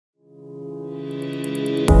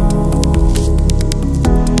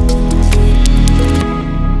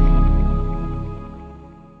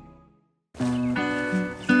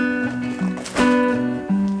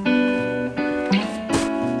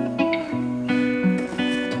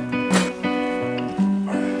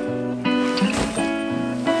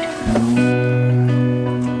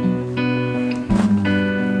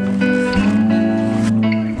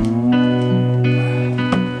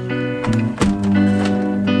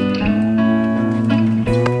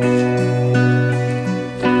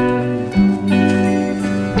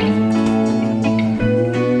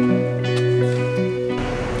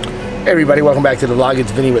everybody, welcome back to the vlog.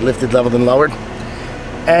 It's Vinny with Lifted, Leveled, and Lowered.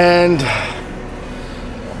 And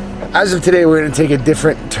as of today, we're going to take a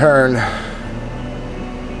different turn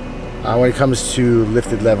when it comes to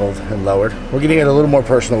Lifted, Leveled, and Lowered. We're going to get a little more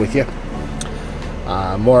personal with you.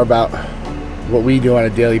 More about what we do on a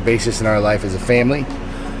daily basis in our life as a family.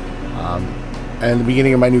 And the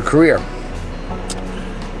beginning of my new career.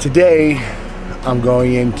 Today, I'm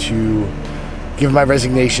going in to give my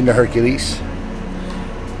resignation to Hercules.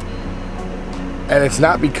 And it's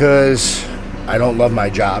not because I don't love my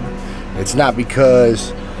job. It's not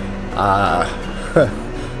because I'm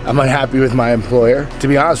unhappy with my employer. To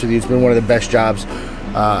be honest with you, it's been one of the best jobs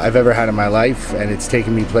I've ever had in my life, and it's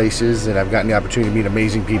taken me places, and I've gotten the opportunity to meet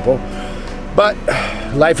amazing people. But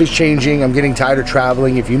life is changing. I'm getting tired of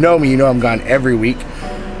traveling. If you know me, you know I'm gone every week.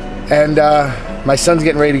 And my son's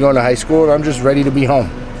getting ready to go into high school, and I'm just ready to be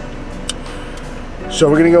home. So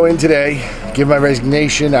we're gonna go in today, give my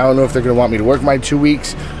resignation. I don't know if they're gonna want me to work my 2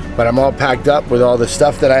 weeks, but I'm all packed up with all the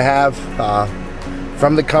stuff that I have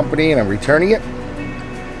from the company, and I'm returning it.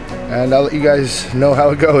 And I'll let you guys know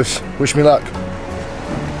how it goes. Wish me luck.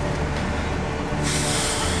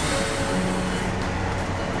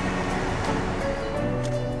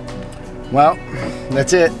 Well,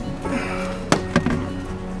 that's it.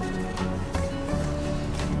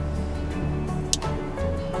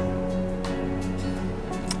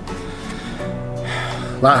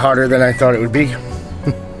 A lot harder than I thought it would be.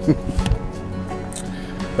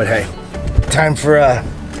 But hey, time for a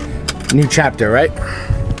new chapter, right?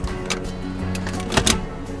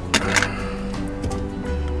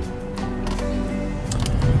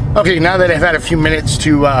 Okay, now that I've had a few minutes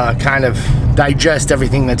to kind of digest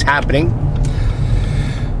everything that's happening,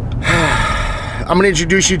 I'm going to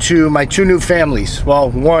introduce you to my two new families.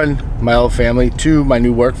 Well, one, my old family, two, my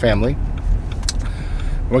new work family.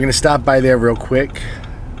 We're going to stop by there real quick.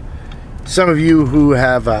 Some of you who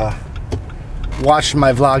have watched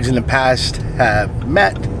my vlogs in the past have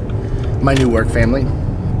met my new work family.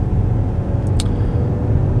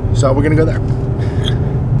 So we're going to go there.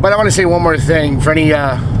 But I want to say one more thing. For any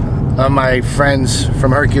of my friends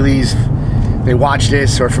from Hercules, they watch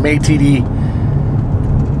this, or from ATD,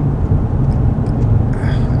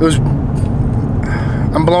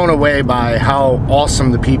 I'm blown away by how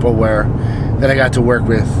awesome the people were that I got to work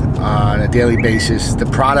with on a daily basis, the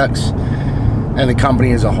products and the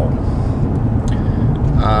company as a whole.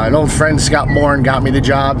 An old friend, Scott Moran, got me the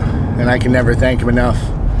job, and I can never thank him enough.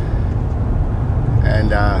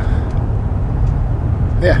 And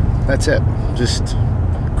yeah, that's it. Just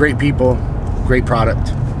great people, great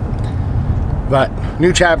product. But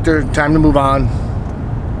new chapter, time to move on,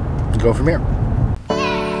 go from here.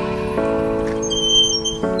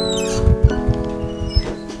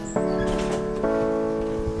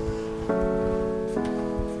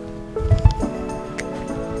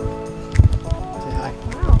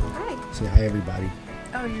 Say hi, everybody.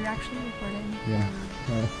 Oh, you're actually recording? Yeah.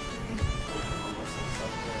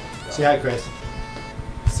 Say hi, Chris.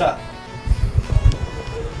 What's up?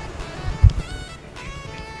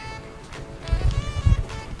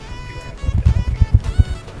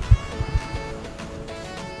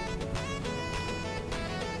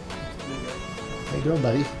 How you doing,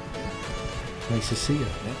 buddy? Nice to see you.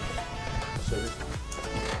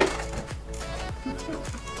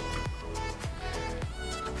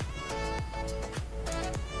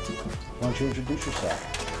 Why don't you introduce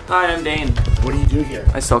yourself? Hi, I'm Dane. What do you do here?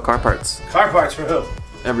 I sell car parts. Car parts for who?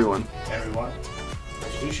 Everyone. Everyone.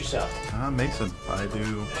 Introduce yourself. I'm Mason. I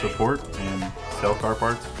do support and sell car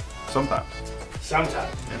parts sometimes.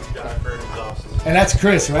 Sometimes. Yeah. And that's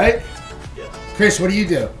Chris, right? Yes. Chris, what do you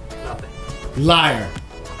do? Nothing. Liar.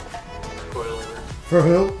 Coilover. For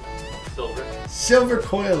who? Silver. Silver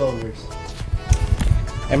coilovers.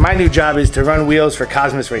 And my new job is to run wheels for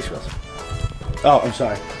Cosmos Race Wheels. Oh, I'm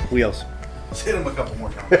sorry. Wheels. Let's hit him a couple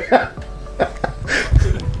more times.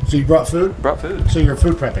 So you brought food? Brought food. So you're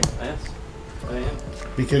food prepping? Yes, I am.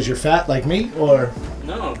 Because you're fat like me, or?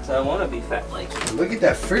 No, because I want to be fat like you. Look at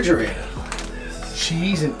that refrigerator.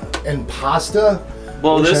 Cheese and pasta.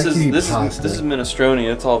 Well, Wish this I could eat is pasta. this is minestrone.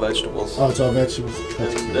 It's all vegetables. Oh, it's all vegetables.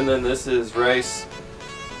 That's cute. And then this is rice,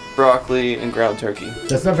 broccoli, and ground turkey.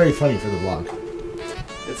 That's not very funny for the vlog.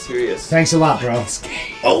 It's serious. Thanks a lot, bro.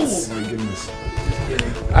 Oh my goodness.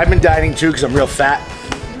 I've been dieting too because I'm real fat.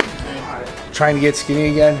 Trying to get skinny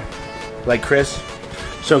again, like Chris.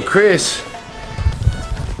 So Chris,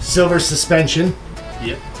 silver suspension.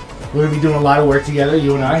 Yep. We're gonna be doing a lot of work together,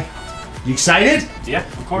 you and I. You excited? Yeah,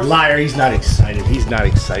 of course. Liar, he's not excited. He's not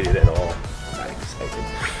excited at all. Not excited.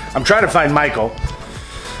 I'm trying to find Michael.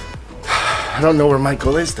 I don't know where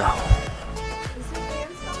Michael is though.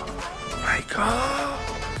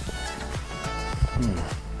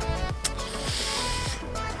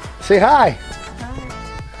 Say hi.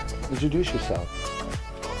 Hi. Introduce yourself.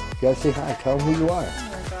 You gotta say hi. Tell them who you are. Oh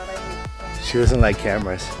my god, I hate She doesn't like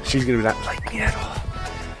cameras. She's gonna not like me at all.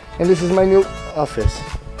 And this is my new office.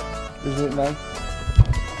 Isn't it nice?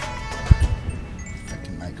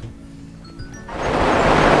 Fucking Michael.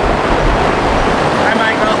 Hi,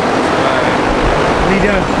 Michael. What are you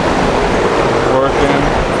doing? Working.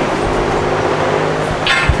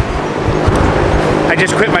 I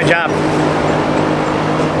just quit my job.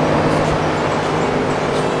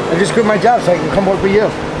 I just quit my job so I can come work with you.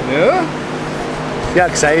 Yeah? See how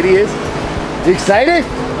excited he is? You excited?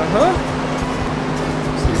 Uh-huh.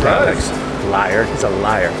 Alex. Liar. He's a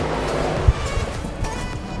liar.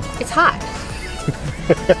 It's hot.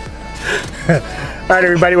 All right,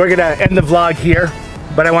 everybody, we're gonna end the vlog here,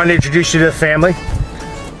 but I wanted to introduce you to the family.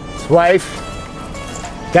 His wife.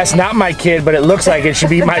 That's not my kid, but it looks like it should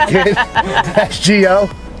be my kid. That's Gio.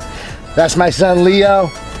 That's my son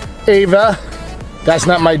Leo. Ava. That's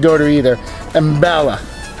not my daughter either. And Bella.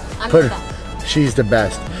 She's the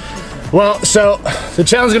best. Well, so the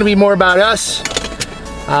channel's gonna be more about us.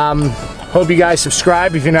 Hope you guys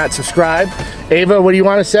subscribe if you're not subscribed. Ava, what do you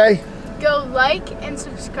want to say? Go like and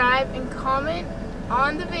subscribe and comment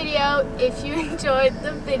on the video if you enjoyed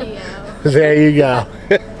the video. There you go.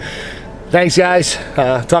 Thanks, guys.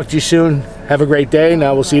 Talk to you soon. Have a great day.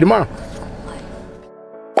 Now we'll see you tomorrow.